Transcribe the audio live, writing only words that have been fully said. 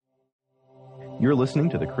You're listening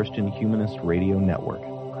to the Christian Humanist Radio Network,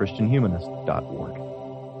 christianhumanist.org.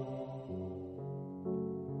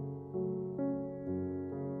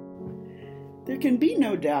 There can be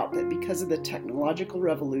no doubt that because of the technological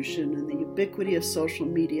revolution and the ubiquity of social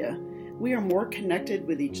media, we are more connected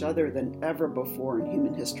with each other than ever before in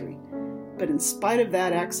human history. But in spite of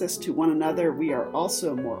that access to one another, we are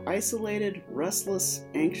also more isolated, restless,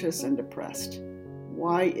 anxious, and depressed.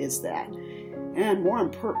 Why is that? And more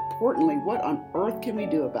importantly, what on earth can we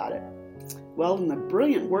do about it? Well, in the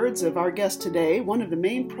brilliant words of our guest today, one of the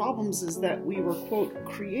main problems is that we were, quote,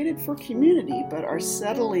 created for community, but are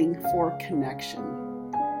settling for connection.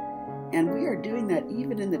 And we are doing that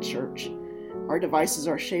even in the church. Our devices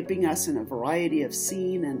are shaping us in a variety of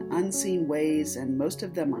seen and unseen ways, and most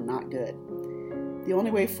of them are not good. The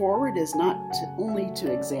only way forward is not only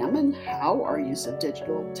to examine how our use of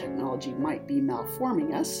digital technology might be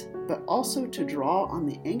malforming us, but also to draw on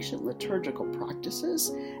the ancient liturgical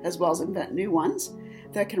practices, as well as invent new ones,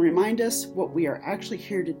 that can remind us what we are actually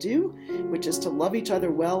here to do, which is to love each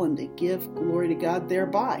other well and to give glory to God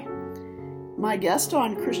thereby. My guest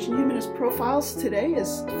on Christian Humanist Profiles today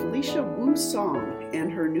is Felicia Wu Song,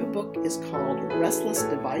 and her new book is called Restless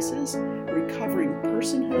Devices, Recovering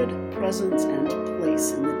Personhood, Presence, and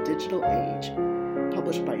Place in the Digital Age,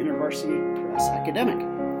 published by InterVarsity Press Academic.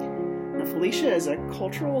 Now, Felicia is a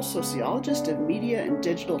cultural sociologist of media and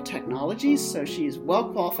digital technologies, so she's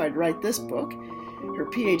well qualified to write this book. Her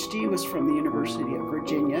PhD was from the University of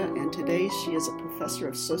Virginia, and today she is a professor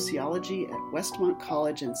of sociology at Westmont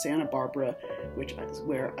College in Santa Barbara, which is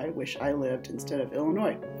where I wish I lived instead of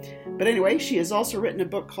Illinois. But anyway, she has also written a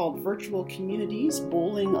book called Virtual Communities,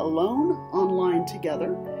 Bowling Alone, Online Together,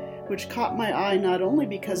 which caught my eye not only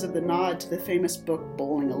because of the nod to the famous book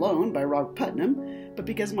Bowling Alone by Robert Putnam, but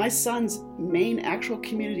because my son's main actual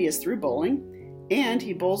community is through bowling, and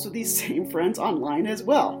he bowls with these same friends online as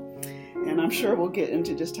well. And I'm sure we'll get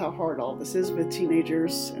into just how hard all this is with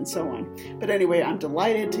teenagers and so on. But anyway, I'm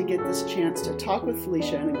delighted to get this chance to talk with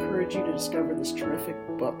Felicia and encourage you to discover this terrific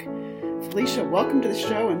book. Felicia, welcome to the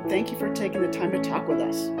show, and thank you for taking the time to talk with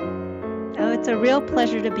us. Oh, it's a real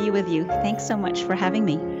pleasure to be with you. Thanks so much for having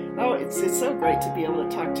me. Oh, it's so great to be able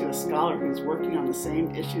to talk to a scholar who's working on the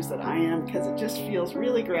same issues that I am, because it just feels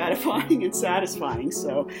really gratifying and satisfying.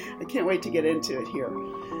 So I can't wait to get into it here.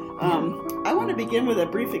 I want to begin with a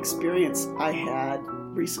brief experience I had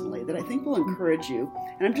recently that I think will encourage you,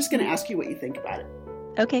 and I'm just going to ask you what you think about it.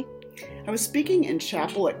 Okay. I was speaking in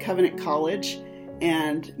chapel at Covenant College,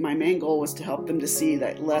 and my main goal was to help them to see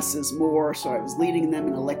that less is more, so I was leading them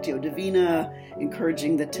in Lectio Divina,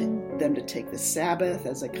 encouraging them to take the Sabbath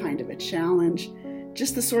as a kind of a challenge,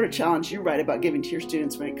 just the sort of challenge you write about giving to your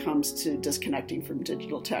students when it comes to disconnecting from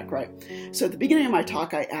digital tech, right? So at the beginning of my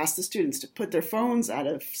talk, I asked the students to put their phones out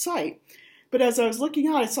of sight. But as I was looking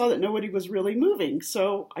out, I saw that nobody was really moving.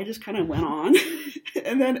 So I just kind of went on.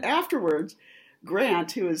 And then afterwards,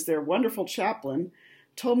 Grant, who is their wonderful chaplain,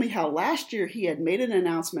 told me how last year he had made an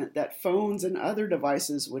announcement that phones and other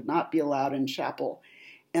devices would not be allowed in chapel.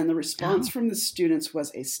 And the response from the students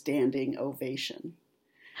was a standing ovation.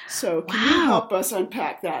 So can you help us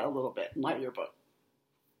unpack that a little bit in light of your book?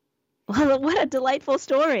 Well, what a delightful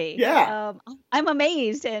story. Yeah. I'm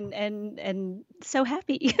amazed and so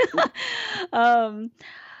happy. Yeah,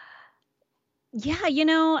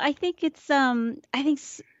 I think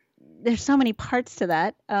there's so many parts to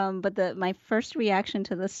that. But my first reaction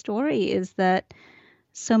to the story is that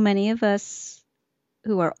so many of us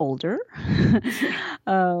who are older,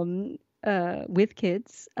 with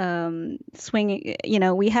kids, swinging,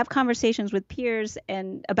 we have conversations with peers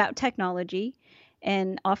and about technology,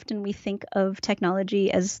 and often we think of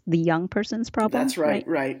technology as the young person's problem. That's right.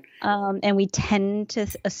 And we tend to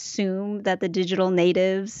assume that the digital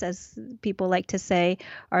natives, as people like to say,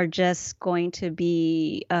 are just going to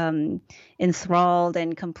be enthralled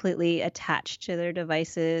and completely attached to their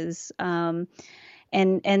devices. And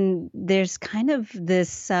there's kind of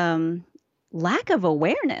this lack of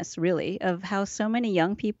awareness, really, of how so many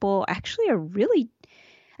young people actually are really,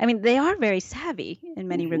 they are very savvy in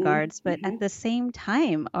many regards, but at the same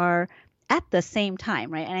time,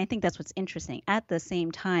 right? And I think that's what's interesting. At the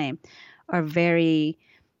same time, are very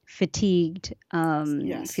fatigued,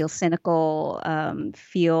 feel cynical,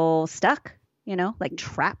 feel stuck, like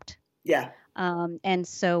trapped. Yeah. And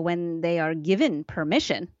so when they are given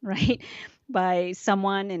permission, right, by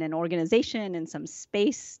someone in an organization in some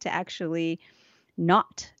space to actually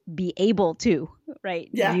not be able to, right,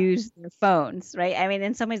 use their phones, right?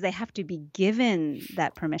 In some ways they have to be given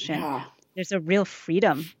that permission. Yeah. There's a real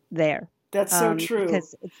freedom there That's so true.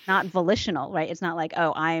 Because it's not volitional, right? It's not like,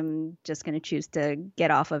 oh, I'm just going to choose to get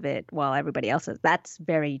off of it while everybody else is. That's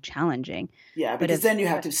very challenging. Yeah, because then you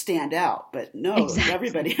have to stand out. But no, exactly.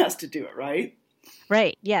 Everybody has to do it, right?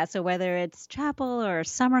 Right. Yeah. So whether it's chapel or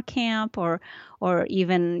summer camp or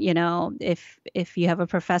even, if you have a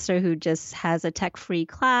professor who just has a tech-free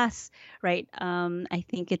class, right? I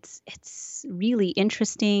think it's really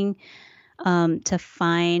interesting to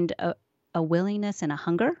find a willingness and a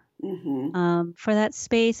hunger for that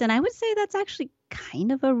space. And I would say that's actually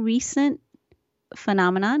kind of a recent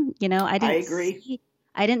phenomenon. I agree.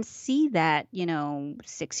 I didn't see that,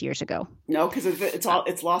 6 years ago. No, because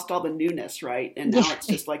it's lost all the newness, right? And now it's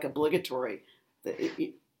just like obligatory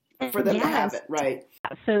for them to have it, right?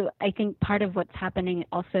 So I think part of what's happening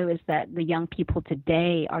also is that the young people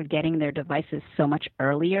today are getting their devices so much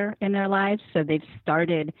earlier in their lives. So they've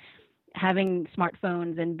started having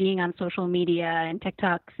smartphones and being on social media and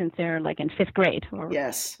TikTok since they're like in 5th grade or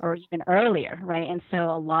even earlier, right? And so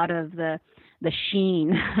a lot of the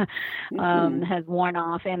sheen has worn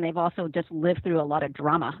off, and they've also just lived through a lot of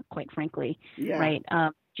drama, quite frankly, right?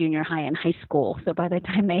 Junior high and high school. So by the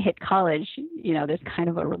time they hit college, there's kind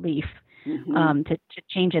of a relief to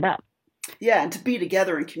change it up. Yeah, and to be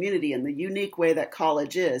together in community in the unique way that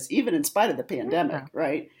college is, even in spite of the pandemic,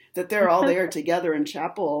 right? That they're all there together in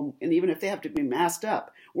chapel, and even if they have to be masked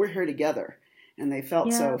up, we're here together. And they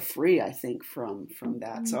felt so free, I think, from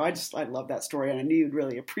that. So I love that story, and I knew you'd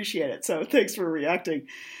really appreciate it. So thanks for reacting.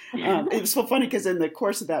 It was so funny because in the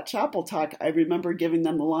course of that chapel talk, I remember giving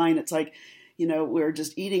them the line. It's like, we're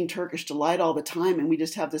just eating Turkish delight all the time, and we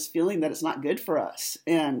just have this feeling that it's not good for us.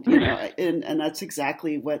 And and that's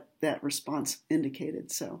exactly what that response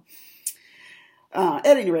indicated. So. At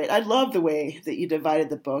any rate, I love the way that you divided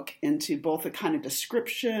the book into both a kind of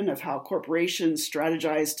description of how corporations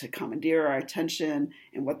strategize to commandeer our attention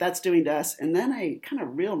and what that's doing to us, and then a kind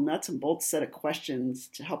of real nuts and bolts set of questions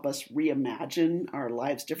to help us reimagine our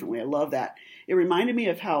lives differently. I love that. It reminded me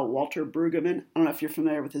of how Walter Brueggemann, I don't know if you're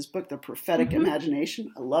familiar with his book, The Prophetic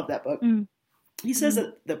Imagination. I love that book. He says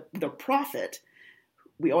that the prophet,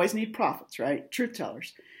 we always need prophets, right? Truth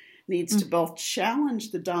tellers. Needs to both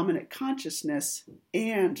challenge the dominant consciousness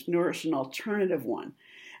and nourish an alternative one.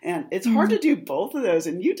 And it's hard to do both of those.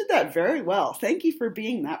 And you did that very well. Thank you for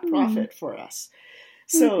being that prophet for us.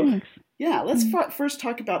 So, let's first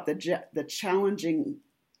talk about the challenging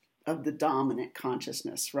of the dominant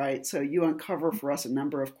consciousness, right? So you uncover for us a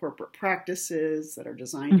number of corporate practices that are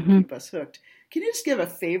designed to keep us hooked. Can you just give a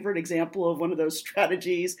favorite example of one of those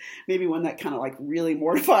strategies, maybe one that kind of like really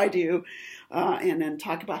mortified you, and then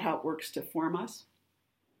talk about how it works to form us?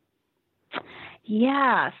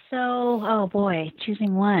 Yeah. So, oh boy,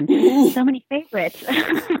 choosing one. So many favorites.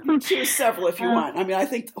 Choose several if you want. I mean, I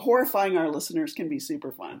think horrifying our listeners can be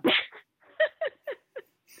super fun.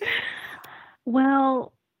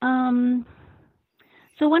 Well,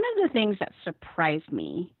 so one of the things that surprised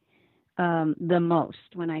me the most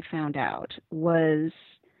when I found out was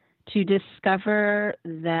to discover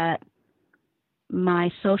that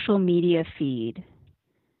my social media feed,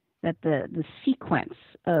 that the sequence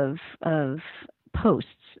of posts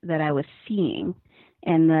that I was seeing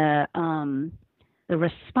and the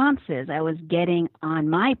responses I was getting on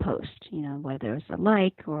my post, whether it was a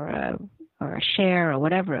like or a share or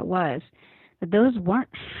whatever it was, that those weren't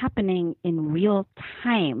happening in real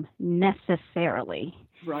time necessarily.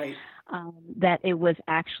 Right. That it was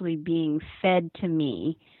actually being fed to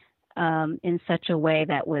me in such a way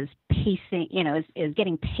that was pacing, is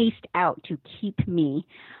getting paced out to keep me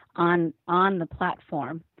on the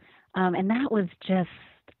platform. And that was just,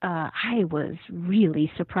 I was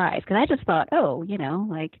really surprised because I just thought,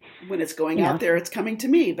 like when it's going out there, it's coming to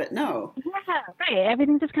me, but no. Yeah, right.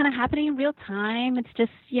 Everything's just kind of happening in real time. It's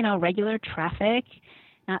just, regular traffic,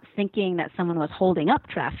 not thinking that someone was holding up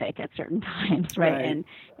traffic at certain times, right?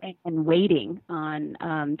 And waiting on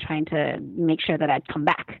trying to make sure that I'd come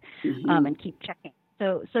back and keep checking.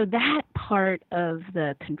 So that part of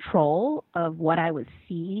the control of what I was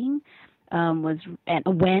seeing was, and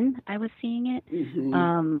when I was seeing it,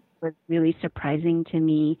 was really surprising to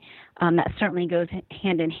me. That certainly goes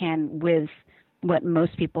hand in hand with what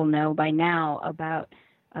most people know by now about,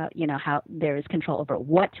 how there is control over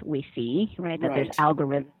what we see, right? That there's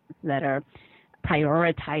algorithms that are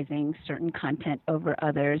prioritizing certain content over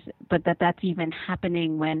others, but that's even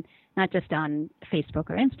happening when, not just on Facebook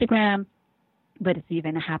or Instagram, but it's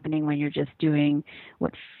even happening when you're just doing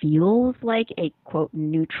what feels like a, quote,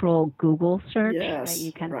 neutral Google search. Yes, that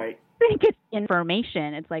you can think it's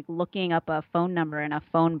information. It's like looking up a phone number in a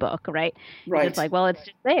phone book, right? Right. It's like, well, it's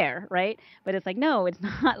just there, right? But it's like, no, it's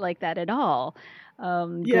not like that at all.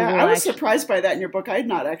 Yeah, I was surprised by that in your book. I had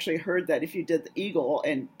not actually heard that if you did the Eagle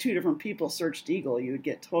and two different people searched Eagle, you would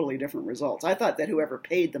get totally different results. I thought that whoever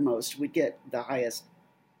paid the most would get the highest.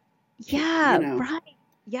 Yeah, right.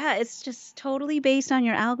 Yeah, it's just totally based on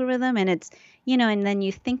your algorithm. And it's, and then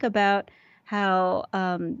you think about how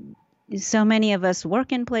so many of us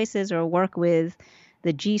work in places or work with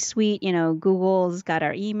the G Suite, Google's got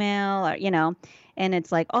our email, or, and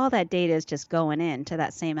it's like all that data is just going into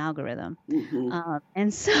that same algorithm. Mm-hmm.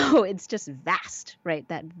 And so it's just vast, right?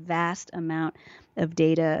 That vast amount of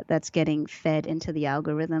data that's getting fed into the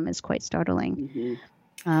algorithm is quite startling. Mm-hmm.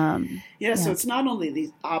 So it's not only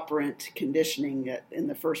the operant conditioning in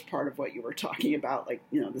the first part of what you were talking about, like,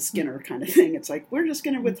 the Skinner kind of thing. It's like, we're just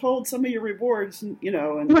going to withhold some of your rewards, and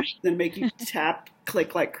then make you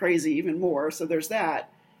click like crazy even more. So there's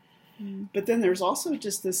that. But then there's also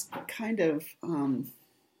just this kind of,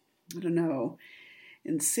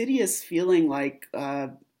 insidious feeling like,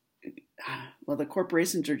 the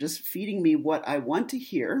corporations are just feeding me what I want to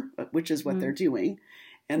hear, which is what they're doing.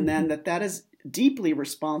 And then that is deeply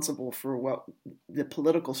responsible for what the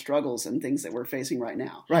political struggles and things that we're facing right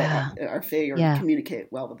now, right? Our failure to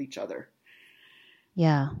communicate well with each other.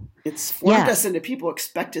 Yeah. It's formed us into people who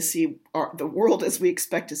expect to see the world as we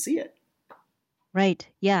expect to see it. Right.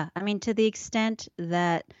 Yeah. I mean, to the extent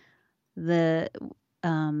that the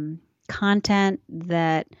content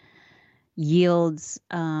that yields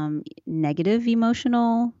negative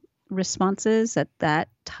emotional responses, that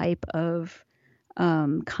type of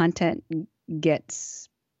content gets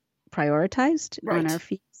prioritized on our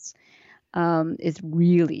feeds, is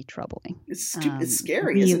really troubling. It's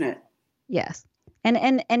scary, isn't it? Yes.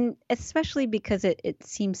 And especially because it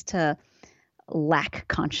seems to lack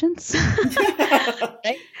conscience.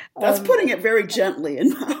 Right? That's putting it very gently.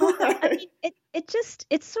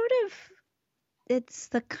 It's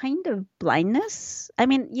the kind of blindness.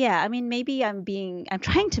 Maybe I'm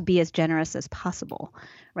trying to be as generous as possible,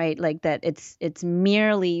 right? Like that it's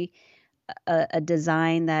merely a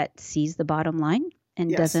design that sees the bottom line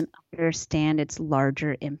and doesn't understand its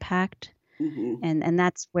larger impact. Mm-hmm. And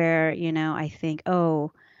that's where, I think,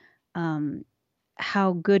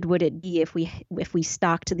 how good would it be if we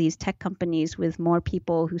stocked these tech companies with more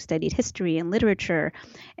people who studied history and literature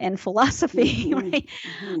and philosophy, right?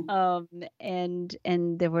 Mm-hmm.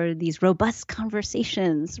 And there were these robust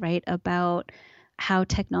conversations, right, about how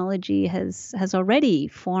technology has already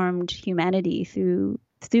formed humanity through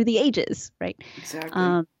the ages, right?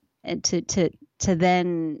 Exactly. And to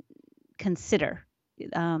then consider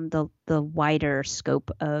the wider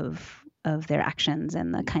scope of their actions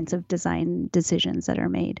and the kinds of design decisions that are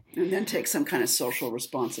made. And then take some kind of social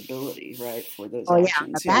responsibility, right, for those actions.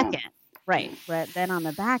 On the back end. Right. But then on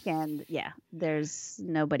the back end, there's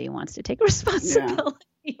nobody wants to take responsibility,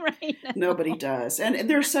 right? Nobody does. And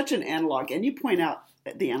there's such an analog, and you point out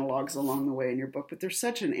the analogs along the way in your book, but there's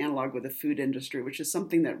such an analog with the food industry, which is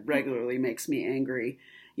something that regularly makes me angry.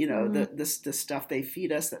 The stuff they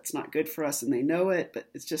feed us that's not good for us, and they know it, but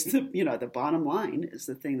it's just the bottom line is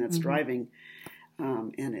the thing that's driving,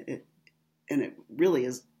 and it really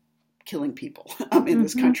is killing people in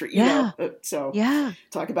this country. So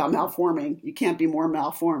talk about malforming. You can't be more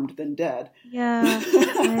malformed than dead.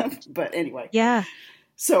 Yeah. But anyway. Yeah.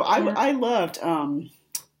 So I loved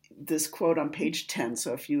this quote on page 10.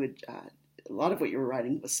 So if you would. A lot of what you were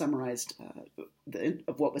writing was summarized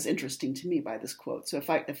of what was interesting to me by this quote. So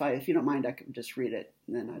if you don't mind, I can just read it,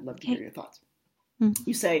 and then I'd love to hear your thoughts. Mm-hmm.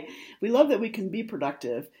 You say, "We love that we can be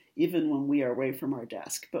productive even when we are away from our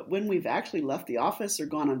desk. But when we've actually left the office or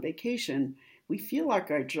gone on vacation, we feel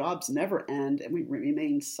like our jobs never end and we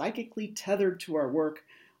remain psychically tethered to our work,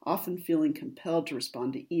 often feeling compelled to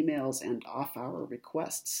respond to emails and off-hour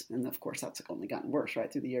requests." And of course, that's only gotten worse,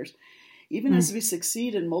 right, through the years. Even as we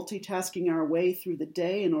succeed in multitasking our way through the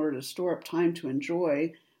day in order to store up time to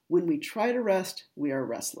enjoy, when we try to rest, we are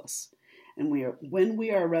restless. And when we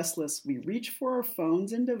are restless, we reach for our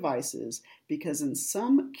phones and devices because in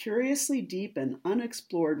some curiously deep and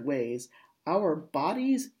unexplored ways, our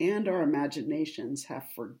bodies and our imaginations have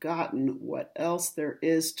forgotten what else there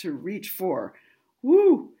is to reach for.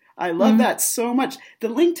 Woo! I love that so much. The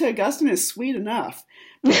link to Augustine is sweet enough,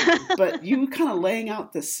 but you kind of laying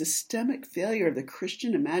out the systemic failure of the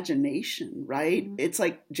Christian imagination, right? It's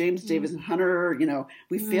like James Davison Hunter,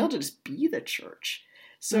 we fail to just be the church.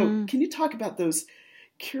 So can you talk about those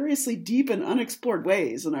curiously deep and unexplored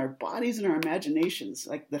ways in our bodies and our imaginations,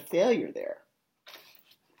 like the failure there?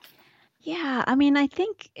 Yeah, I mean, I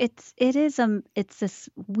think it's this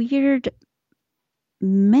weird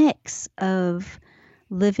mix of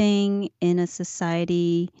living in a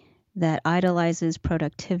society that idolizes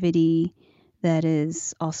productivity, that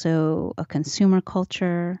is also a consumer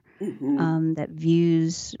culture, that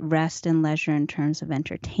views rest and leisure in terms of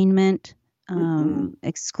entertainment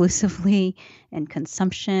exclusively and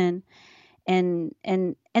consumption. And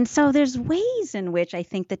so there's ways in which I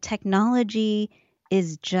think the technology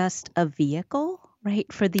is just a vehicle,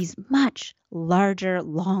 right, for these much larger,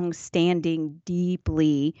 long-standing,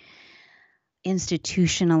 deeply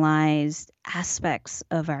institutionalized aspects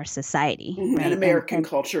of our society, right? And American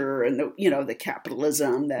culture and the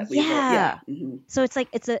capitalism that we So it's like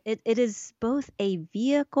it is both a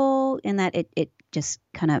vehicle in that it just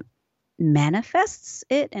kind of manifests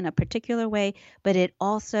it in a particular way, but it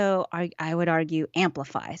also, I would argue,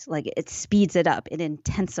 amplifies, like it speeds it up, it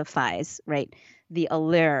intensifies, right, the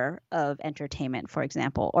allure of entertainment, for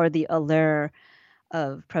example, or the allure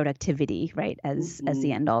of productivity, right, as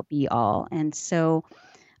the end all be all. And so,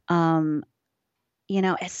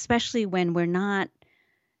 especially when we're not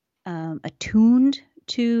attuned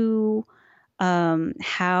to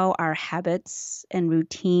how our habits and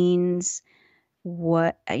routines,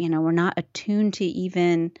 we're not attuned to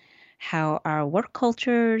even how our work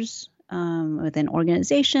cultures within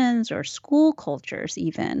organizations or school cultures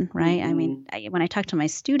even, right? I mean, when I talk to my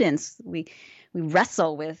students, we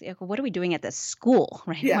wrestle with, what are we doing at this school,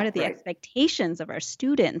 right? What are the expectations of our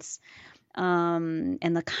students and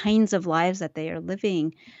the kinds of lives that they are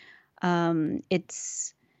living?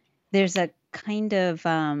 There's a kind of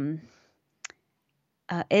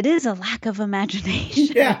it is a lack of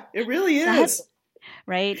imagination. Yeah, it really is.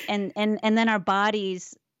 Right. And then our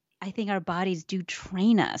bodies, I think our bodies do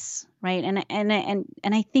train us. Right. And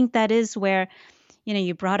I think that is where,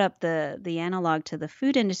 you brought up the analog to the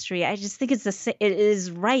food industry. I just think it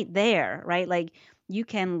is right there. Right. Like you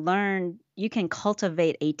can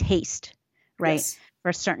cultivate a taste, right,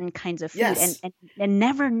 for certain kinds of food and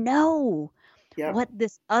never know what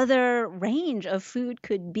this other range of food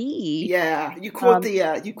could be. Yeah, you quote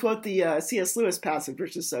the C.S. Lewis passage,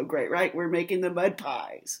 which is so great, right? We're making the mud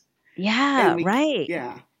pies. Yeah, right.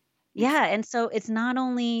 Yeah. Yeah, and so it's not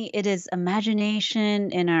only it is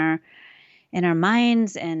imagination in our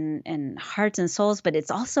minds and hearts and souls, but it's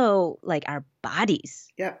also like our bodies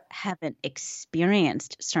haven't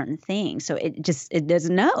experienced certain things, so it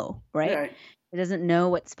doesn't know, right? It doesn't know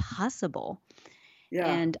what's possible. Yeah.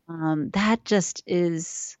 And that just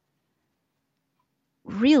is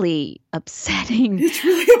really upsetting. It's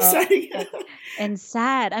really upsetting. And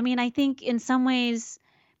sad. I mean, I think in some ways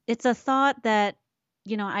it's a thought that,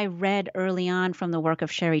 I read early on from the work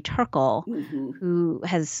of Sherry Turkle, who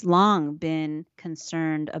has long been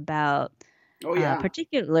concerned about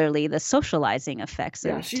particularly the socializing effects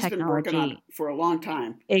of she's technology. Been working on it for a long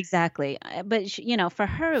time. Exactly. But, for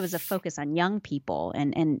her, it was a focus on young people.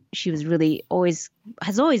 And she was really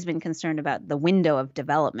has always been concerned about the window of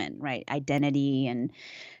development, right? Identity and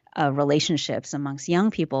relationships amongst young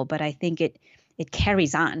people. But I think it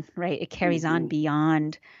carries on, right? It carries on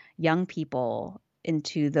beyond young people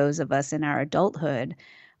into those of us in our adulthood,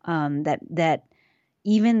 that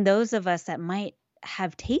even those of us that might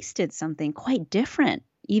have tasted something quite different,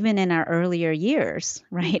 even in our earlier years,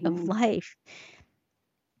 right, of life,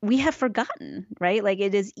 we have forgotten, right? Like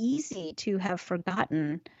it is easy to have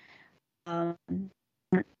forgotten.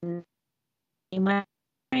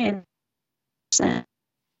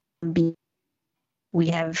 We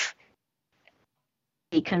have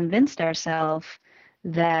convinced ourselves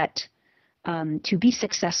that to be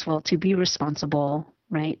successful, to be responsible,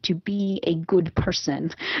 right, to be a good person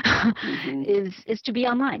is to be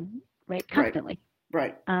online, right, constantly.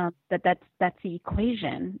 Right. That's the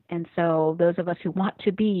equation. And so those of us who want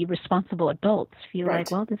to be responsible adults feel like,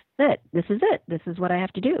 well, this is it. This is what I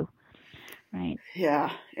have to do. Right.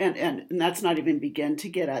 Yeah. And that's not even begin to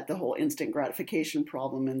get at the whole instant gratification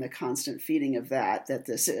problem and the constant feeding of that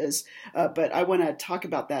this is. But I want to talk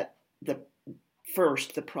about that,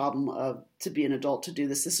 the problem of to be an adult to do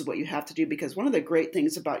this is what you have to do, because one of the great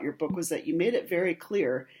things about your book was that you made it very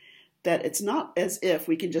clear that it's not as if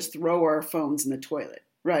we can just throw our phones in the toilet,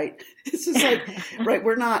 right? It's just like, right,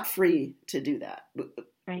 we're not free to do that.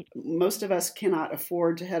 Right. Most of us cannot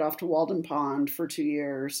afford to head off to Walden Pond for 2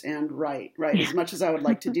 years and write, as much as I would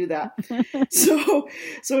like to do that. So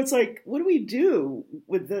it's like, what do we do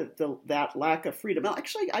with that lack of freedom?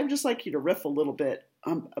 Actually, I'd just like you to riff a little bit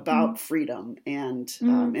about freedom and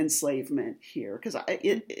enslavement here, because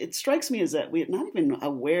it strikes me as that we're not even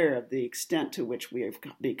aware of the extent to which we have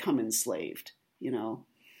become enslaved,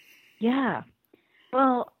 Yeah.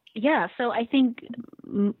 Well, Yeah, so I think,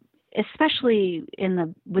 especially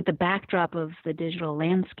with the backdrop of the digital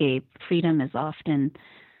landscape, freedom is often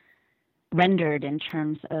rendered in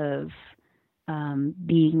terms of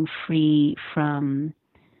being free from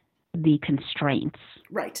the constraints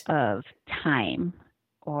of time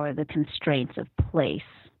or the constraints of place,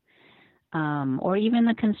 or even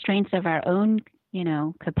the constraints of our own,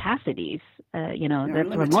 capacities. That's where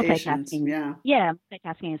multitasking.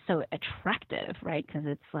 Multitasking is so attractive, right? Because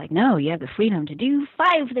it's like, no, you have the freedom to do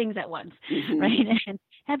 5 things at once, right? And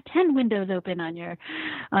have 10 windows open on your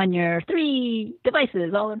 3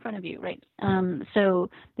 devices all in front of you, right? So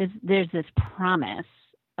there's this promise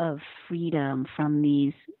of freedom from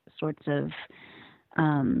these sorts of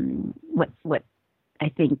what I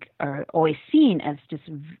think are always seen as just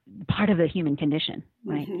part of the human condition,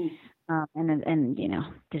 right? And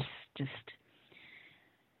just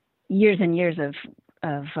years and years of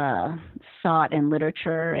thought and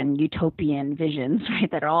literature and utopian visions,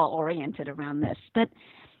 right, that are all oriented around this. But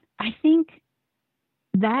I think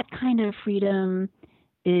that kind of freedom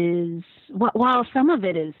is, while some of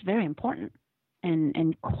it is very important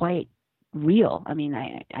and quite real, I mean,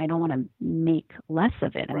 I don't want to make less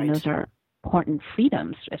of it. I mean, those are important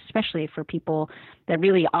freedoms, especially for people that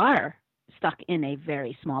really are stuck in a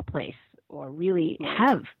very small place or really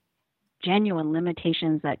have genuine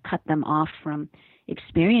limitations that cut them off from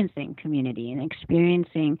experiencing community and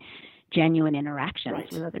experiencing genuine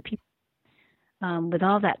interactions with other people. With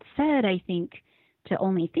all that said, I think to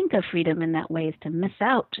only think of freedom in that way is to miss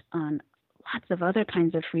out on lots of other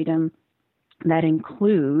kinds of freedom that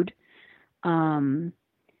include a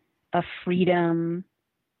freedom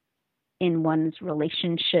in one's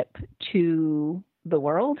relationship to the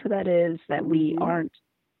world. That is, that we aren't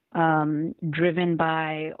driven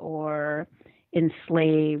by or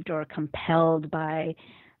enslaved or compelled by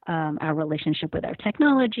our relationship with our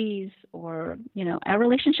technologies or, our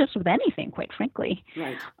relationships with anything, quite frankly.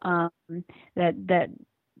 That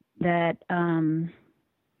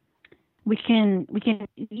we can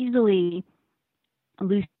easily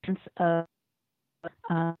lose sense of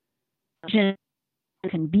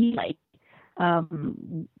can be like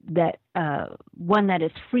that one that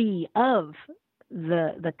is free of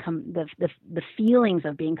the feelings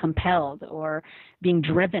of being compelled or being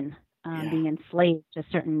driven, being enslaved to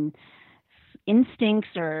certain instincts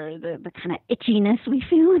or the kind of itchiness we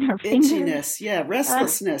feel in our fingers. Itchiness,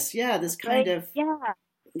 restlessness, this kind of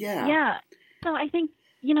So I think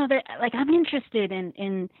that, like, I'm interested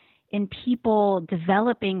in people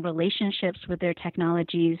developing relationships with their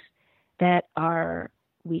technologies that are,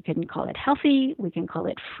 we can call it healthy, we can call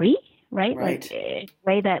it free, right? Like a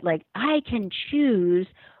way that, like, I can choose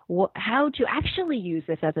how to actually use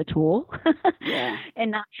this as a tool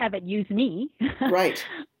and not have it use me.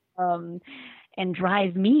 And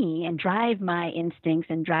drive me and drive my instincts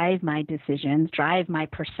and drive my decisions, drive my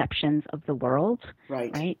perceptions of the world.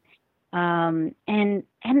 Right. And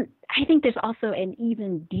I think there's also an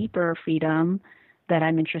even deeper freedom that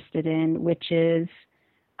I'm interested in, which is,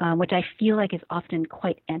 which I feel like is often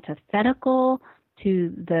quite antithetical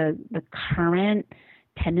to the current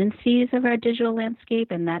tendencies of our digital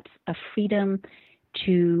landscape, and that's a freedom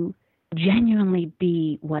to genuinely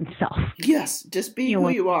be oneself. Yes, just be who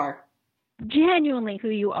you are. Genuinely who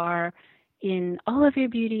you are in all of your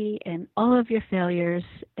beauty and all of your failures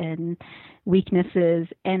and weaknesses,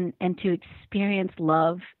 and to experience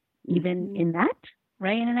love even in that,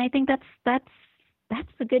 right? And I think that's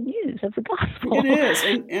the good news of the gospel. It is,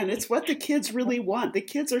 and it's what the kids really want. The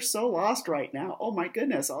kids are so lost right now. Oh my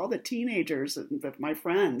goodness, all the teenagers, my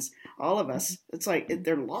friends, all of us. It's like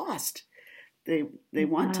they're lost. They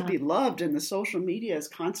want to be loved, and the social media is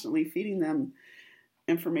constantly feeding them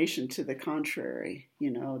information to the contrary,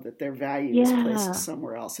 that their value is placed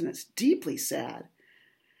somewhere else, and it's deeply sad.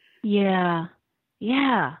 I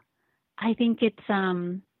think it's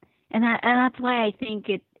and that's why I think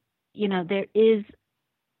it, there is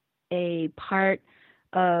a part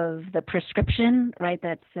of the prescription, right,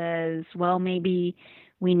 that says, well, maybe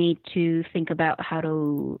we need to think about how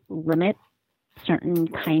to limit certain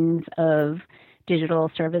kinds of digital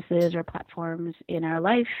services or platforms in our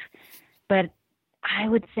life. But I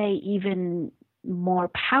would say even more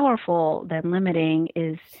powerful than limiting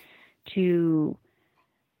is to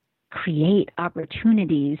create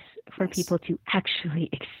opportunities for people to actually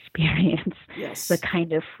experience the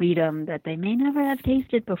kind of freedom that they may never have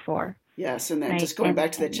tasted before. Yes, and then just going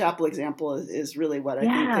back to the chapel example is really what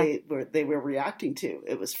I think they were reacting to.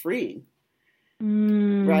 It was freeing,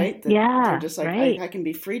 right? They're just like, I can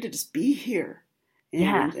be free to just be here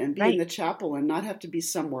and be in the chapel and not have to be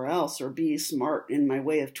somewhere else or be smart in my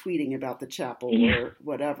way of tweeting about the chapel or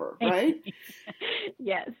whatever, right?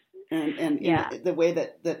 Yes. And the way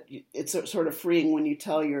that it's sort of freeing when you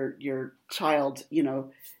tell your child,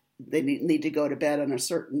 they need to go to bed on a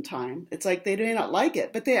certain time. It's like they may not like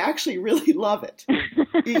it, but they actually really love it.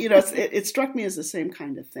 It struck me as the same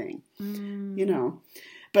kind of thing,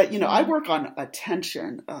 But, I work on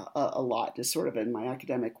attention a lot, just sort of in my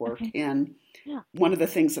academic work. Okay. And one of the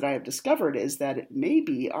things that I have discovered is that it may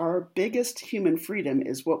be our biggest human freedom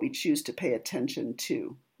is what we choose to pay attention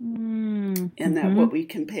to. And that what we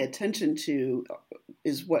can pay attention to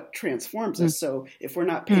is what transforms us. So if we're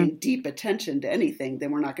not paying deep attention to anything,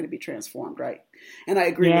 then we're not going to be transformed, right? And I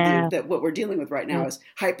agree with you that what we're dealing with right now is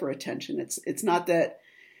hyperattention. It's not that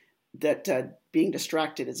being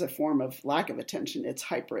distracted is a form of lack of attention. It's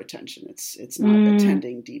hyperattention. It's not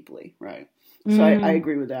attending deeply, right? So I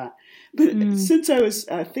agree with that. But since I was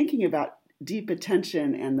thinking about deep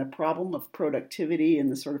attention and the problem of productivity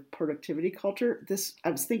and the sort of productivity culture, I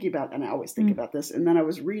was thinking about, and I always think about this, and then I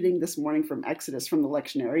was reading this morning from Exodus from the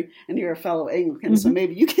lectionary, and you're a fellow Anglican, so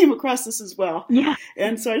maybe you came across this as well. Yeah.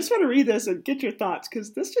 And so I just want to read this and get your thoughts,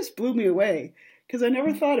 because this just blew me away, because I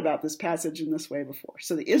never thought about this passage in this way before.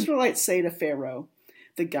 So the Israelites say to Pharaoh,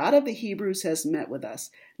 "The God of the Hebrews has met with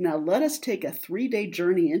us. Now let us take a 3-day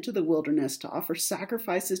journey into the wilderness to offer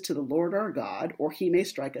sacrifices to the Lord our God, or he may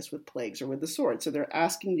strike us with plagues or with the sword." So they're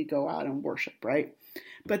asking to go out and worship, right?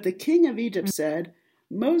 But the king of Egypt said,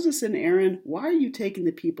 "Moses and Aaron, why are you taking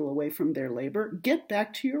the people away from their labor? Get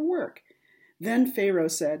back to your work." Then Pharaoh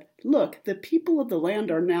said, "Look, the people of the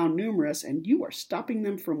land are now numerous, and you are stopping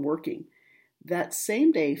them from working." That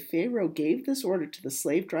same day, Pharaoh gave this order to the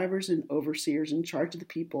slave drivers and overseers in charge of the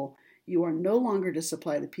people: "You are no longer to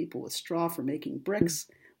supply the people with straw for making bricks.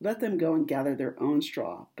 Let them go and gather their own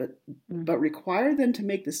straw, but require them to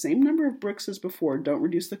make the same number of bricks as before. Don't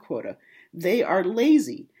reduce the quota. They are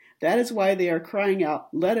lazy. That is why they are crying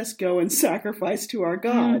out, 'Let us go and sacrifice to our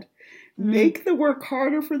God.' Make the work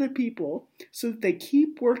harder for the people so that they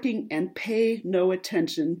keep working and pay no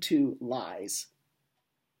attention to lies."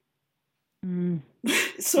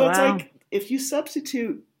 So it's like, if you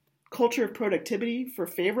substitute culture of productivity for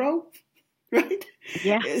Pharaoh, right?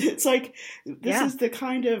 Yeah. It's like, this is the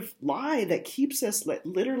kind of lie that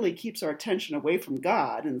literally keeps our attention away from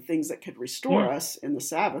God and things that could restore us in the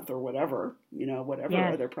Sabbath or whatever, whatever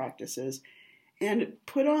other practices, and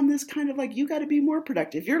put on this kind of like, you got to be more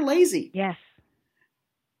productive. You're lazy. Yes.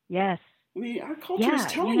 Yes. I mean, our culture is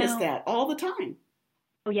telling us that all the time.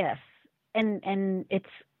 Oh, yes. And it's,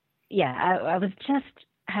 I was just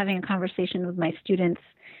having a conversation with my students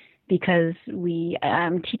because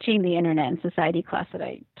I'm teaching the Internet and Society class that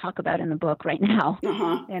I talk about in the book right now.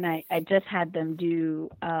 Uh-huh. And I just had them do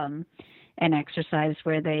an exercise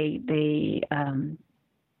where they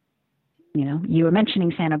you were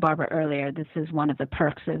mentioning Santa Barbara earlier. This is one of the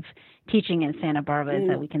perks of teaching in Santa Barbara is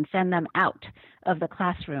that we can send them out of the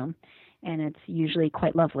classroom, and it's usually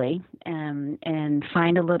quite lovely, and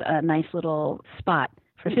find a nice little spot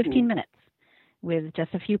for 15 minutes with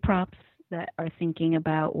just a few props that are thinking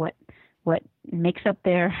about what makes up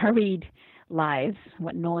their hurried lives,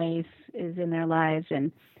 what noise is in their lives,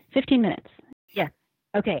 and 15 minutes. Yeah.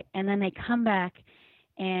 Okay. And then they come back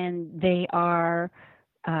and they are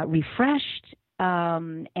refreshed,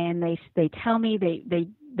 and they tell me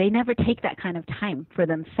they never take that kind of time for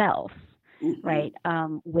themselves, right?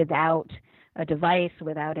 Without a device,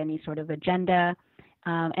 without any sort of agenda.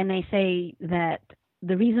 And they say that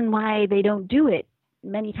the reason why they don't do it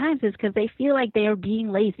many times is because they feel like they are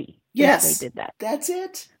being lazy. Yes, if they did that. That's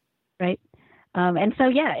it. Right. And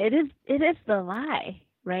so, it is the lie,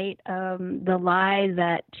 right? The lie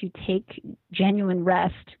that to take genuine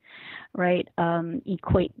rest, right,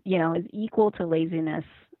 is equal to laziness.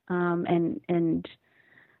 Wow,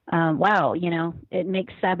 it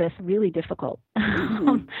makes Sabbath really difficult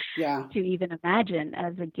to even imagine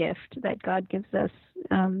as a gift that God gives us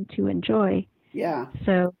to enjoy. Yeah.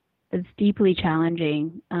 So it's deeply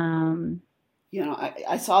challenging.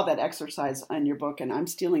 I saw that exercise on your book, and I'm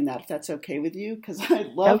stealing that, if that's okay with you, because I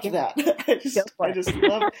loved that. I just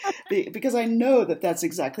love it, because I know that that's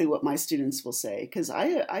exactly what my students will say. Because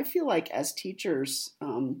I feel like as teachers,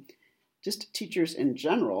 just teachers in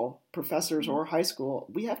general, professors or high school,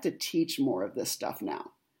 we have to teach more of this stuff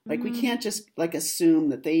now. Like, we can't just assume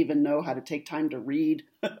that they even know how to take time to read,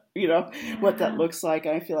 what that looks like.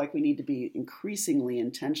 I feel like we need to be increasingly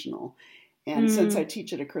intentional. And since I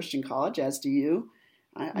teach at a Christian college, as do you,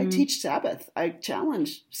 I teach Sabbath. I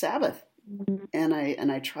challenge Sabbath, and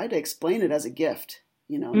I try to explain it as a gift,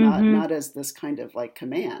 not as this kind of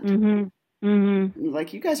command.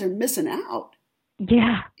 Like, you guys are missing out.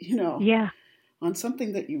 Yeah. Yeah. On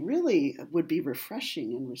something that you really would be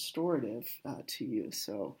refreshing and restorative to you.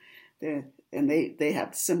 So they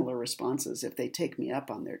have similar responses. If they take me up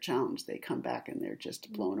on their challenge, they come back and they're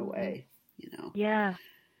just blown away, Yeah.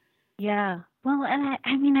 Yeah. Well,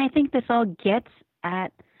 and I think this all gets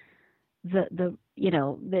at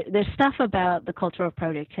there's stuff about the culture of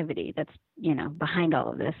productivity that's, behind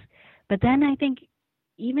all of this. But then I think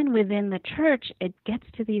even within the church, it gets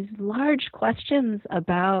to these large questions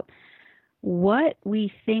about what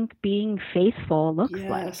we think being faithful looks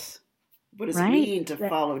like. Yes. What does it mean to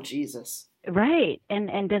follow Jesus? Right.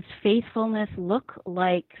 And does faithfulness look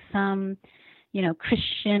like some,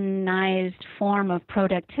 Christianized form of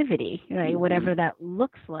productivity, right? Whatever that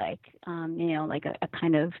looks like, like a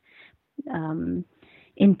kind of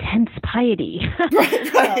intense piety,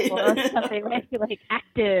 right. or something, right? Like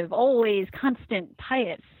active, always constant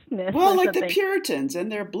piousness. Well, like the Puritans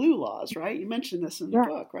and their blue laws, right? You mentioned this in the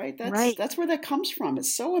book, right? That's where that comes from.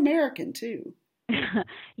 It's so American too.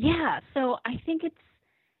 Yeah. So I think it's,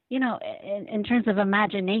 in terms of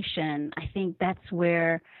imagination, I think that's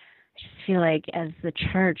where I just feel like as the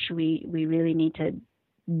church, we really need to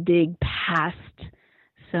dig past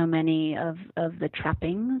so many of the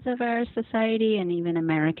trappings of our society and even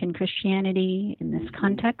American Christianity in this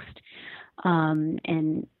context,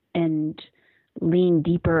 and lean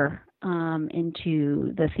deeper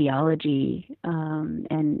into the theology,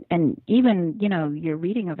 and even your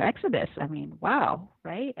reading of Exodus. I mean, wow,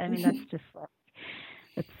 right? I mean, that's just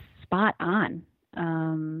it's spot on,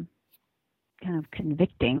 kind of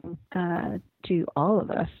convicting to all of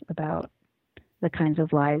us about the kinds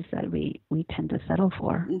of lives that we tend to settle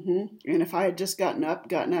for. And if I had just gotten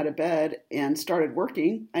out of bed and started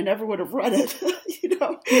working, I never would have read it.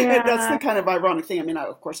 Yeah. And that's the kind of ironic thing. I mean,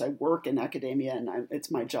 of course, I work in academia, and it's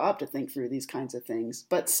my job to think through these kinds of things.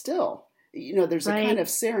 But still, there's a kind of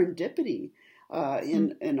serendipity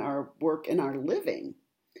in our work, in our living,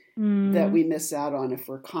 that we miss out on if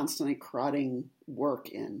we're constantly prodding work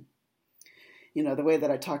in. The way that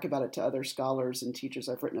I talk about it to other scholars and teachers,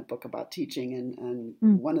 I've written a book about teaching, and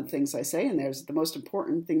one of the things I say in there is the most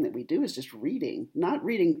important thing that we do is just reading, not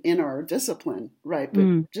reading in our discipline, right?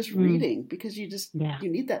 But just reading, because you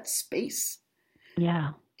need that space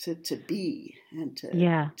to be, and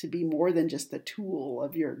to be more than just the tool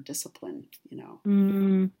of your discipline,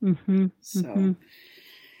 So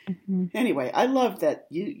anyway, I love that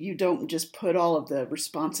you don't just put all of the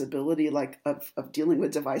responsibility of dealing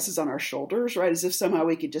with devices on our shoulders, right? As if somehow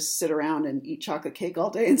we could just sit around and eat chocolate cake all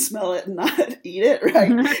day and smell it and not eat it,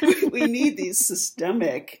 right? We need these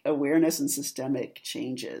systemic awareness and systemic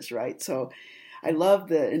changes, right? So I love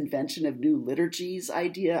the invention of new liturgies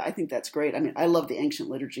idea. I think that's great. I mean, I love the ancient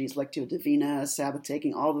liturgies, Lectio Divina, Sabbath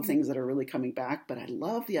taking, all the things that are really coming back. But I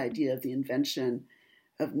love the idea of the invention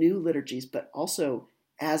of new liturgies, but also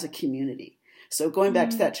as a community. So going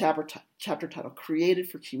back to that chapter title, created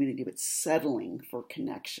for community, but settling for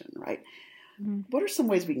connection, right? What are some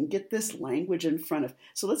ways we can get this language in front of?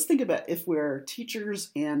 So let's think about, if we're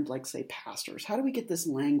teachers and, like, say, pastors, how do we get this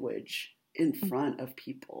language in front of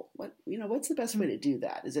people? What's the best way to do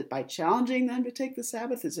that? Is it by challenging them to take the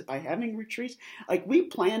Sabbath? Is it by having retreats? Like, we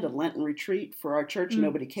planned a Lenten retreat for our church and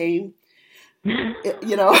nobody came.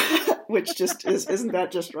 Which just isn't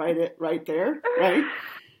that just right there, right?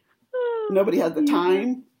 Nobody had the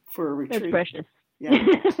time for a retreat. That's precious. Yeah.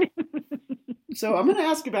 So I'm going to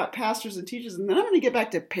ask about pastors and teachers, and then I'm going to get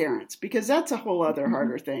back to parents, because that's a whole other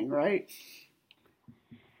harder thing, right?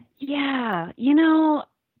 Yeah.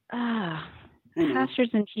 Pastors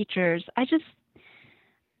and teachers, I feel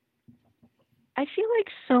like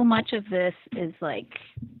so much of this is like,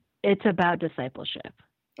 it's about discipleship.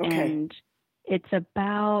 Okay. And it's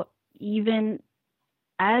about, even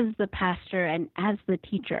as the pastor and as the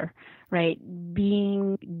teacher, right,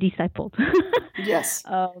 being discipled. Yes.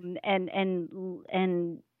 And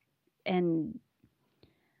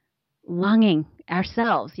longing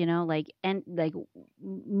ourselves,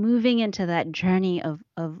 moving into that journey of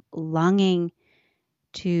longing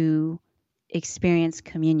to experience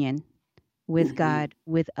communion with God,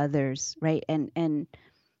 with others, right? And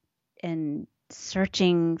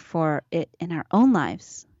searching for it in our own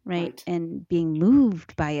lives, right? And being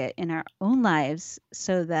moved by it in our own lives,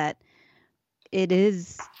 so that it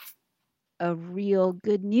is a real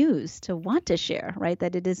good news to want to share, right?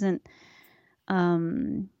 That it isn't,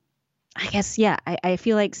 I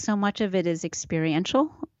feel like so much of it is experiential.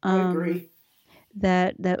 I agree.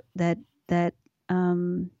 That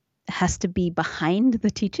has to be behind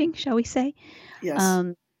the teaching, shall we say? Yes.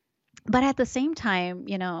 but at the same time,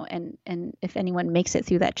 and if anyone makes it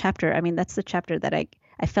through that chapter, I mean, that's the chapter that I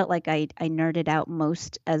felt like I nerded out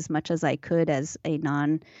most, as much as I could as a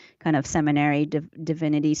non kind of seminary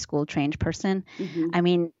divinity school trained person. Mm-hmm. I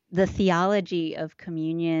mean, the theology of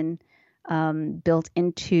communion built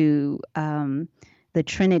into the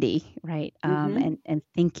Trinity, right? And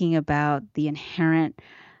thinking about the inherent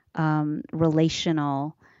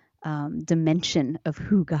relational dimension of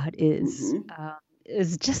who God is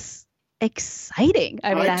just exciting.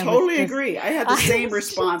 I mean, I totally agree. I had the same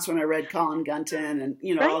response when I read Colin Gunton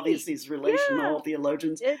and all these relational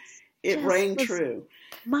theologians. It rang true.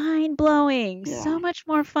 Mind blowing. Yeah. So much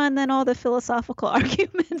more fun than all the philosophical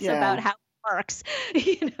arguments about how it works.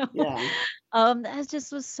 Yeah. That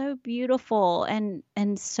just was so beautiful and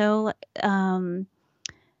so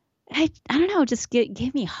I don't know, just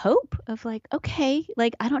gave me hope of like, okay,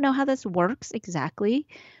 like I don't know how this works exactly,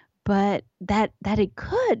 but that it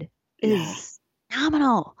could is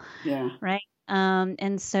phenomenal. Yeah. Right.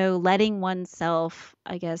 And so letting oneself,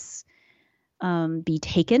 I guess, be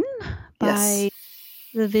taken by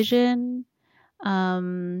the vision,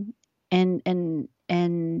 and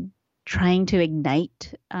trying to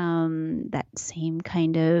ignite that same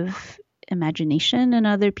kind of imagination in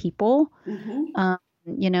other people.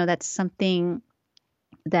 That's something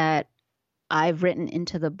that I've written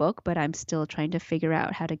into the book, but I'm still trying to figure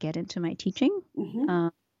out how to get into my teaching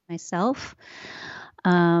myself.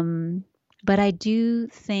 But I do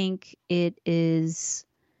think it is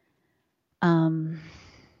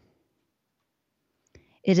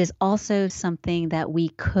also something that we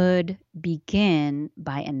could begin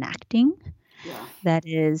by enacting. Yeah. That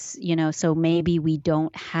is, so maybe we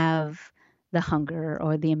don't have the hunger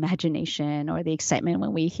or the imagination or the excitement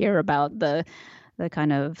when we hear about the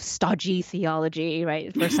kind of stodgy theology,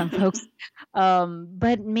 right, for some folks.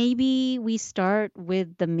 But maybe we start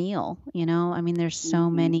with the meal, I mean, there's so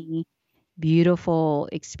many beautiful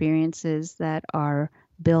experiences that are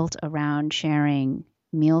built around sharing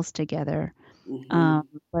meals together.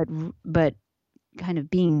 But kind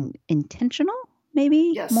of being intentional,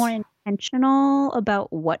 maybe more intentional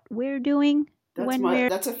about what we're doing.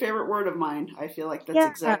 That's a favorite word of mine. I feel like that's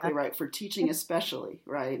exactly right for teaching, especially,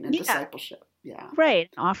 right, and discipleship. Yeah, right.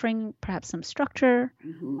 Offering perhaps some structure,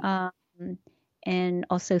 and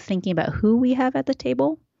also thinking about who we have at the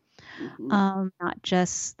table, not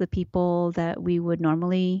just the people that we would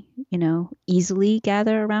normally, easily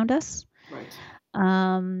gather around us. Right.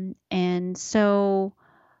 And so,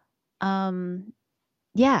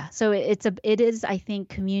 so it is, I think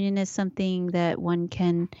communion is something that one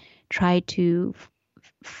can try to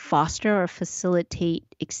foster or facilitate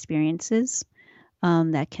experiences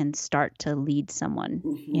that can start to lead someone,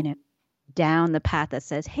 down the path that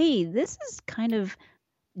says, hey, this is kind of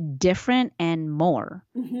different and more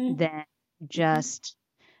than just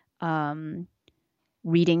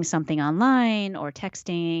reading something online or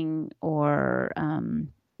texting or,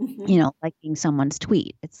 liking someone's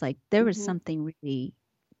tweet. It's like there was something really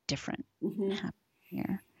different happening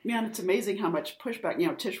here. Yeah, and it's amazing how much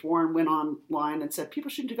pushback, Tish Warren went online and said people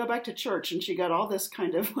shouldn't go back to church, and she got all this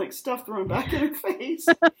kind of like stuff thrown back in her face.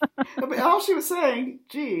 But all she was saying,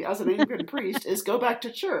 gee, as an Anglican priest, is go back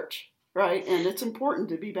to church, right? And it's important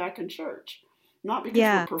to be back in church. Not because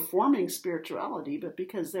we're performing spirituality, but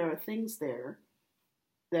because there are things there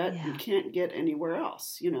that you can't get anywhere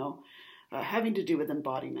else, having to do with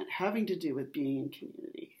embodiment, having to do with being in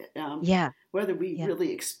community. Whether we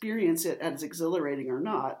really experience it as exhilarating or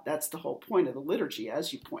not, that's the whole point of the liturgy,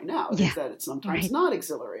 as you point out, is that it's sometimes not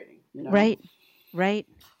exhilarating. Right.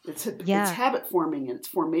 It's habit forming and it's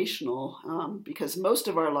formational, because most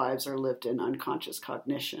of our lives are lived in unconscious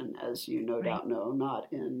cognition, as you no doubt know, not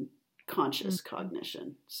in conscious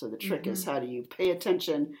cognition. So the trick is, how do you pay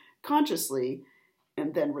attention consciously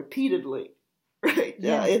and then repeatedly, right?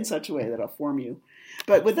 In such a way that'll form you.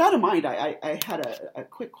 But with that in mind, I had a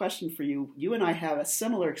quick question for you. You and I have a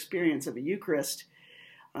similar experience of a Eucharist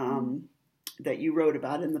that you wrote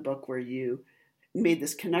about in the book, where you made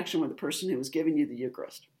this connection with the person who was giving you the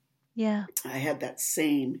Eucharist. Yeah. I had that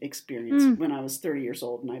same experience when I was 30 years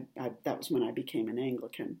old, and I that was when I became an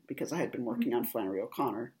Anglican, because I had been working on Flannery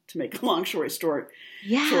O'Connor. To make a long story short,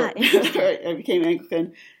 I became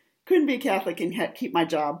Anglican. Couldn't be Catholic and keep my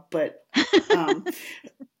job, but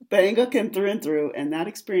Anglican through and through. And that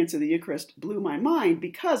experience of the Eucharist blew my mind,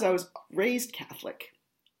 because I was raised Catholic.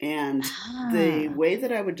 And the way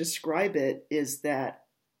that I would describe it is that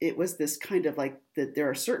it was this kind of like that there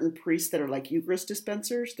are certain priests that are like Eucharist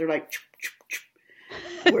dispensers. They're like,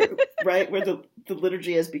 where the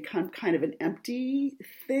liturgy has become kind of an empty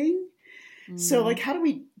thing. So like, how do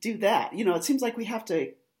we do that? It seems like we have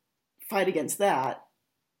to fight against that,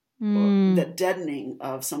 that deadening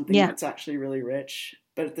of something that's actually really rich,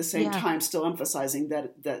 but at the same time still emphasizing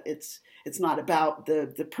that it's not about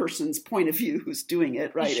the person's point of view who's doing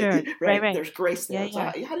it, right? Sure. Right. There's grace there.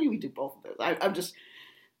 Yeah. So how do we do both of those? I'm just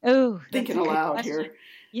thinking aloud aloud here.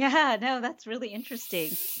 Yeah, no, that's really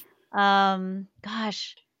interesting.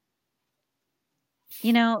 Gosh,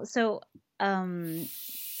 so I'm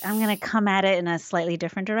going to come at it in a slightly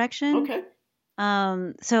different direction. Okay.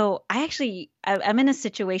 So I'm in a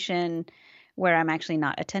situation where I'm actually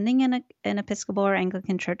not attending an Episcopal or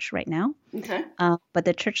Anglican church right now. Okay. But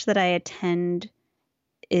the church that I attend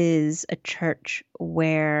is a church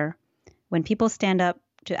where when people stand up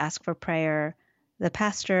to ask for prayer, the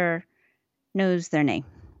pastor knows their name.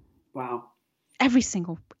 Wow. Every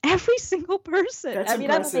single person. That's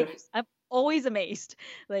impressive. I'm always amazed.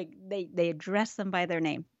 Like they address them by their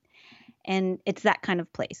name. And it's that kind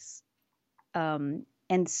of place. And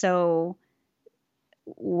so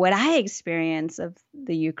what I experience of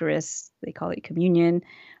the Eucharist, they call it communion,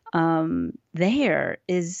 there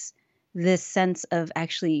is this sense of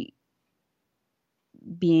actually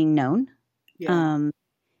being known,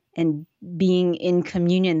 and being in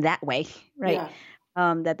communion that way, right? Yeah.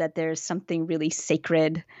 That there's something really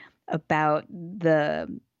sacred about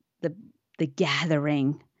the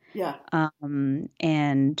gathering,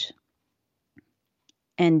 and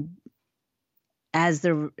as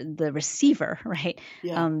the receiver, right?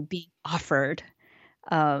 Yeah. Being offered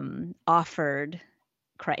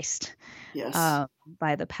Christ,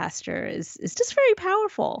 by the pastor is just very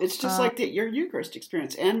powerful. It's just like your Eucharist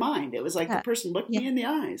experience and mine. It was like the person looked me in the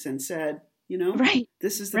eyes and said, right,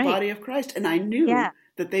 this is the body of Christ. And I knew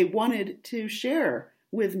that they wanted to share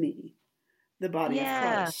with me the body of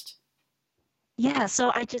Christ. Yeah.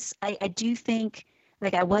 So I do think,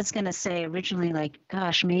 like I was going to say originally, like,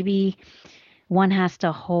 gosh, maybe one has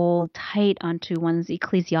to hold tight onto one's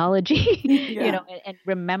ecclesiology, and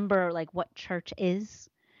remember like what church is,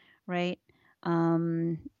 right?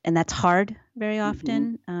 And that's hard very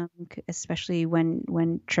often, especially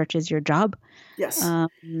when church is your job. Yes.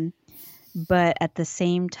 But at the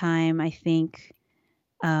same time, I think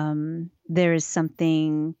there is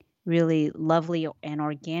something really lovely and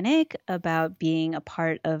organic about being a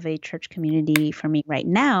part of a church community for me right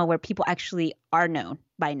now, where people actually are known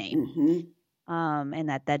by name. Mm-hmm. And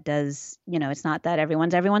that does, it's not that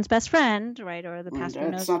everyone's best friend, right? Or the pastor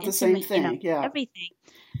knows. It's not the same thing, everything,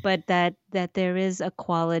 but that there is a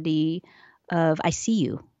quality of I see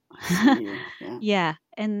you. Yeah,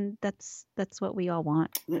 and that's what we all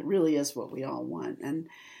want. It really is what we all want, and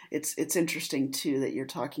it's interesting too that you're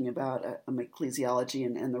talking about ecclesiology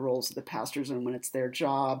and the roles of the pastors and when it's their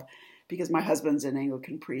job. Because my husband's an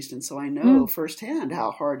Anglican priest, and so I know firsthand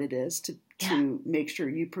how hard it is to make sure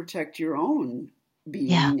you protect your own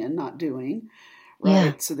being and not doing,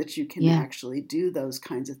 right? So that you can actually do those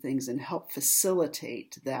kinds of things and help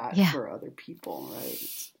facilitate that for other people, right?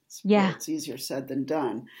 It's easier said than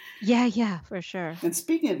done. Yeah, for sure. And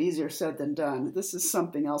speaking of easier said than done, this is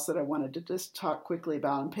something else that I wanted to just talk quickly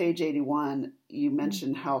about. On page 81, you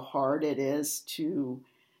mentioned how much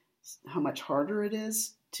harder it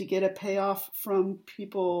is to get a payoff from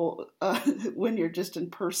people when you're just in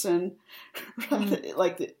person. I'll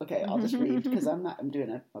just read because I'm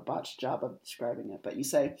doing a botched job of describing it. But you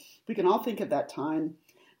say, we can all think of that time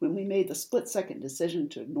when we made the split-second decision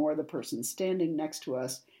to ignore the person standing next to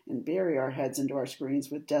us and bury our heads into our screens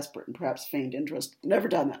with desperate and perhaps feigned interest. Never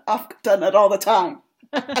done that. I've done that all the time.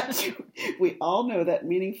 We all know that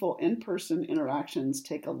meaningful in-person interactions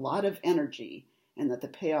take a lot of energy and that the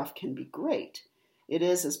payoff can be great. It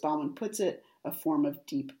is, as Bauman puts it, a form of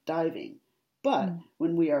deep diving. But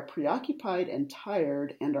when we are preoccupied and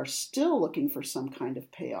tired and are still looking for some kind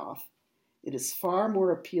of payoff, it is far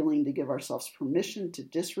more appealing to give ourselves permission to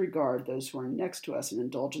disregard those who are next to us and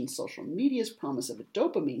indulge in social media's promise of a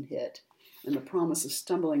dopamine hit and the promise of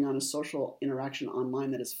stumbling on a social interaction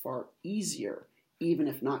online that is far easier, even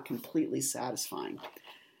if not completely satisfying.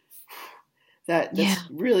 That's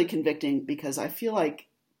really convicting, because I feel like,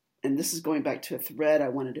 and this is going back to a thread I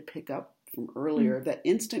wanted to pick up from earlier, that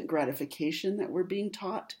instant gratification that we're being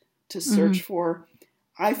taught to search for,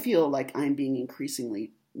 I feel like I'm being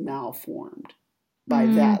increasingly malformed by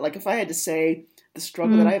that. Like if I had to say the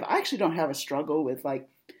struggle that I have, I actually don't have a struggle with like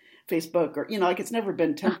Facebook or, it's never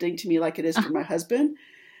been tempting to me like it is for my husband.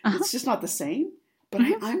 It's just not the same. But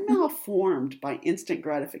I'm malformed by instant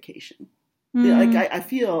gratification. Like I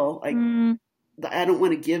feel like I don't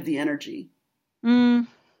want to give the energy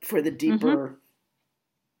for the deeper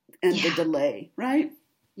and the delay, right?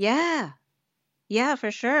 Yeah, for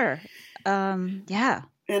sure. And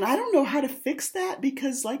And I don't know how to fix that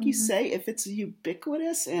because, like you Mm-hmm. say, if it's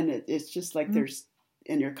ubiquitous and it's just like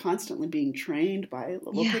Mm-hmm. and you're constantly being trained by,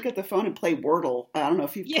 we'll Yeah. pick up the phone and play Wordle. I don't know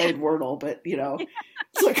if you've Yeah. played Wordle, but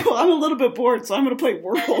it's like, well, I'm a little bit bored, so I'm going to play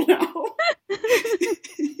Wordle now.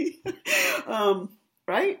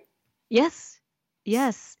 Right? Yes.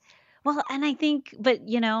 Yes. Well, and I think, but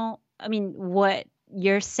I mean, what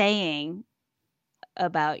you're saying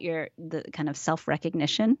about the kind of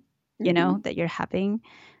self-recognition, Mhm. that you're having,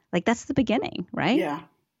 like that's the beginning, right? Yeah.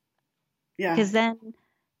 Yeah. Because then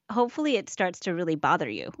hopefully it starts to really bother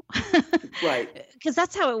you. Right. Because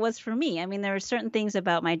that's how it was for me. I mean, there were certain things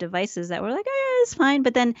about my devices that were like, it's fine.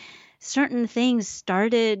 But then certain things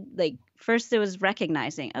started, like, first it was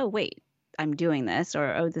recognizing, oh, wait, I'm doing this,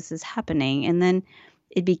 or, oh, this is happening. And then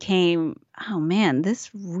it became, oh, man,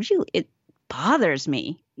 it bothers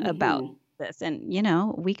me about Mhm. this.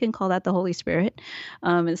 And, we can call that the Holy Spirit.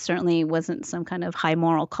 It certainly wasn't some kind of high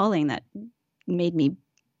moral calling that made me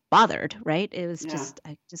bothered, right? It was Yeah.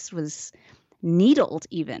 I just was needled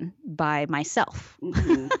even by myself.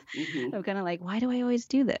 Mhm. Mhm. I'm kind of like, why do I always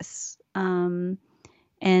do this?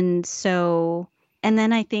 And so, and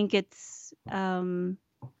then I think it's, when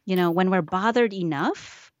we're bothered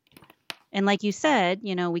enough, and like you said,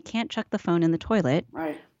 we can't chuck the phone in the toilet.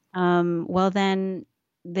 Right. Well, then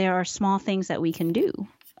there are small things that we can do,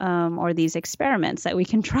 or these experiments that we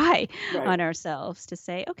can try Right. on ourselves to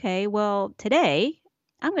say, okay, well, today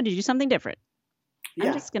I'm going to do something different. Yeah.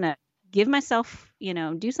 I'm just going to give myself,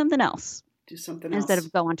 do something else Do something instead else.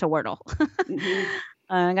 of going to Wordle. Mhm.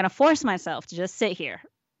 I'm going to force myself to just sit here,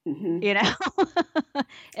 Mhm.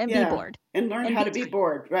 and Yeah. be bored. And learn And how be to be tired.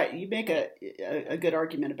 bored. Right. You make a good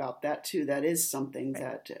argument about that too. That is something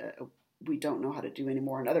Right. that we don't know how to do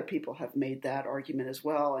anymore. And other people have made that argument as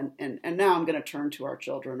well. And now I'm going to turn to our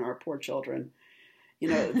children, our poor children.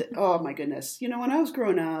 Oh my goodness. When I was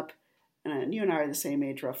growing up, and you and I are the same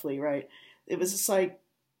age roughly, right? It was just like,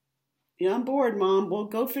 I'm bored, Mom. Well,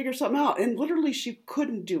 go figure something out. And literally she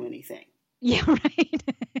couldn't do anything. Yeah, right.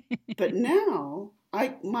 But now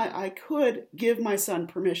I could give my son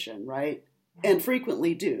permission, right? And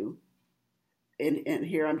frequently do. And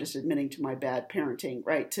here I'm just admitting to my bad parenting,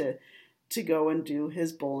 right? To go and do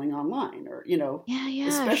his bowling online, or Yeah,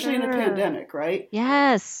 especially in a sure. pandemic, right?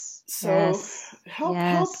 Yes. So yes. help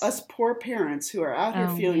yes. us poor parents who are out here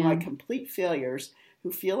Oh, feeling man. like complete failures,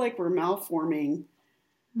 who feel like we're malforming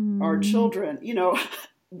our children.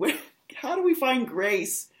 How do we find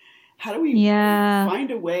grace? How do we Yeah.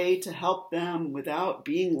 find a way to help them without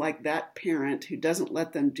being like that parent who doesn't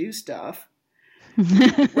let them do stuff,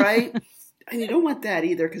 right? And you don't want that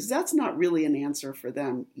either, because that's not really an answer for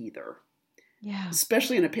them either. Yeah.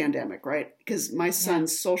 Especially in a pandemic, right? Because my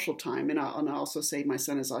son's social time, and I'll also say my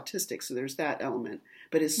son is autistic, so there's that element.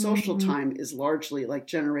 But his social time is largely like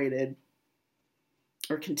generated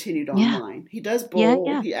or continued online. He does bowl.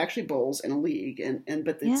 Yeah. He actually bowls in a league,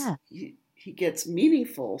 but he gets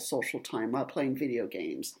meaningful social time while playing video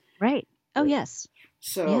games. Right. Oh, yes.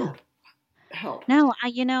 So help. No,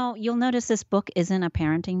 you'll notice this book isn't a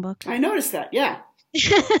parenting book. I noticed that. Yeah.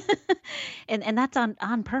 and that's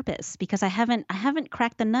on purpose, because I haven't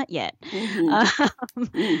cracked the nut yet.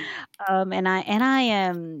 Mm-hmm. And I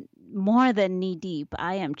am more than knee deep.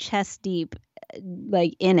 I am chest deep,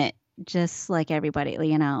 like in it, just like everybody,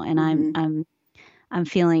 and I'm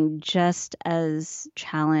feeling just as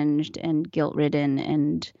challenged and guilt ridden,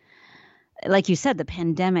 and like you said, the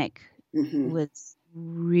pandemic was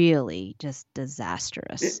really just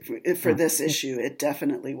disastrous for this issue. It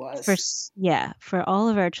definitely was. For all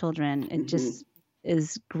of our children, it just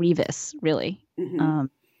is grievous, really.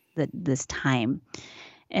 This time,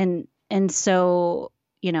 and so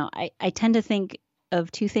I tend to think of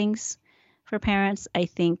two things for parents. I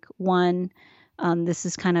think one, this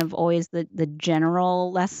is kind of always the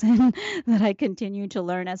general lesson that I continue to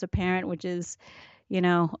learn as a parent, which is,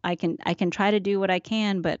 I can try to do what I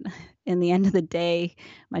can, but in the end of the day,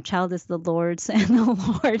 my child is the Lord's, and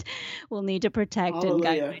the Lord will need to protect and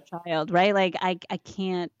guide my child, right? Like I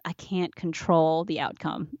can't control the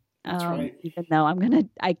outcome. That's right. Even though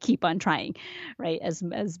I keep on trying, right, as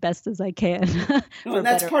best as I can. And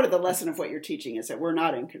that's part of the lesson of what you're teaching, is that we're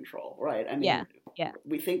not in control, right? I mean,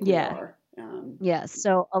 we think we are.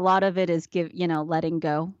 So a lot of it is letting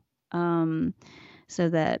go, so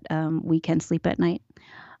that we can sleep at night,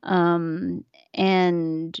 and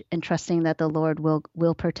trusting that the Lord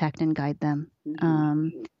will protect and guide them.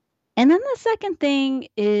 And then the second thing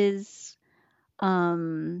is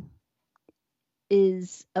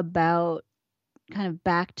about kind of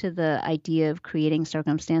back to the idea of creating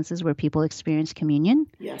circumstances where people experience communion.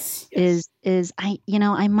 Yes. Is I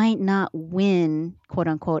might not win, quote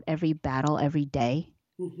unquote, every battle every day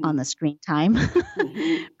on the screen time,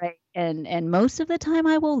 right? And most of the time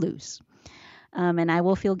I will lose, and I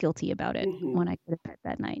will feel guilty about it when I go to bed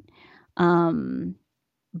that night.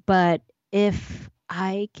 But if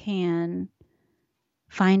I can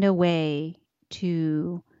find a way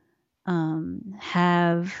to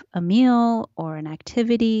have a meal or an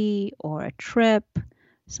activity or a trip,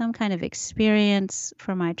 some kind of experience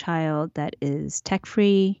for my child that is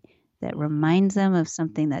tech-free, that reminds them of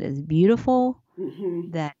something that is beautiful,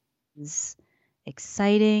 that is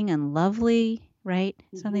exciting and lovely, right?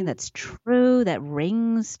 Something that's true, that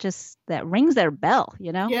rings their bell,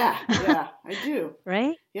 Yeah, I do.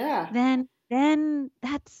 Right? Yeah. Then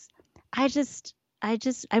that's,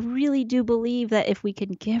 I really do believe that if we can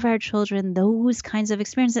give our children those kinds of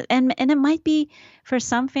experiences, and it might be for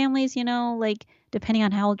some families, like depending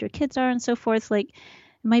on how old your kids are and so forth, like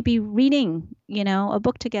it might be reading, a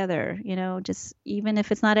book together, just even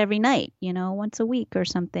if it's not every night, once a week or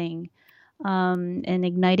something, and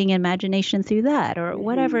igniting imagination through that or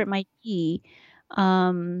whatever it might be.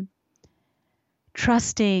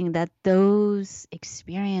 Trusting that those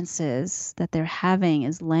experiences that they're having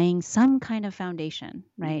is laying some kind of foundation,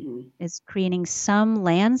 right? Is creating some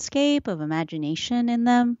landscape of imagination in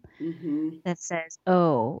them that says,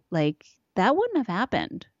 oh, like that wouldn't have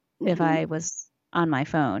happened if I was on my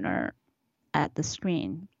phone or at the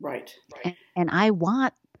screen. Right. And I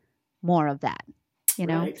want more of that,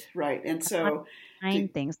 Right. And so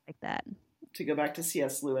things like that. To go back to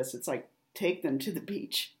C.S. Lewis, it's like, take them to the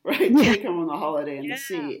beach, right? Take them on the holiday in the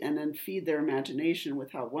sea, and then feed their imagination with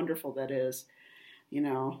how wonderful that is,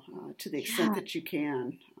 to the extent that you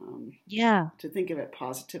can. To think of it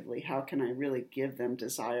positively. How can I really give them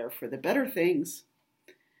desire for the better things?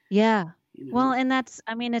 Yeah. Well, and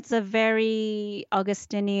it's a very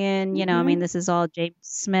Augustinian, this is all James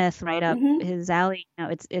Smith right up his alley.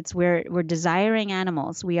 It's we're desiring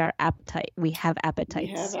animals. We have appetites. We have appetite.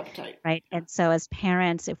 Right. And so as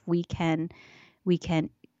parents, if we can,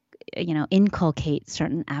 inculcate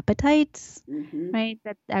certain appetites, right,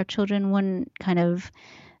 that our children wouldn't kind of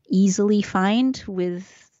easily find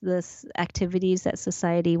with the activities that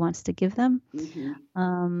society wants to give them,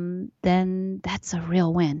 then that's a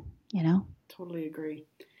real win. Totally agree.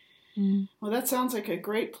 Well, that sounds like a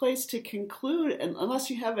great place to conclude. And unless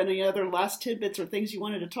you have any other last tidbits or things you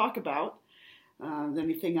wanted to talk about,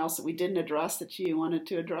 anything else that we didn't address that you wanted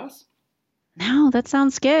to address? No, that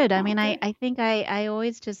sounds good. I mean, I think I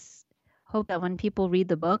always just hope that when people read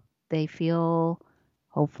the book, they feel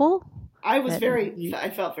hopeful. I felt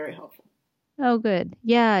very hopeful. Oh, good.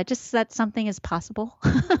 Yeah, just that something is possible.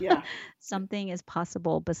 Yeah. Something is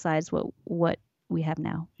possible besides what we have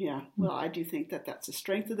now. Yeah, well, I do think that that's the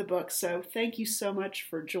strength of the book. So thank you so much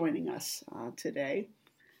for joining us today.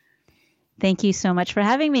 Thank you so much for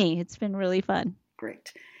having me. It's been really fun.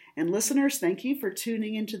 Great. And listeners, thank you for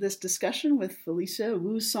tuning into this discussion with Felicia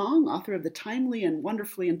Wu Song, author of the timely and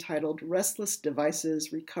wonderfully entitled Restless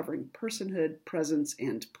Devices, Recovering Personhood, Presence,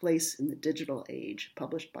 and Place in the Digital Age,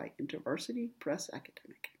 published by InterVarsity Press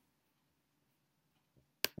Academic.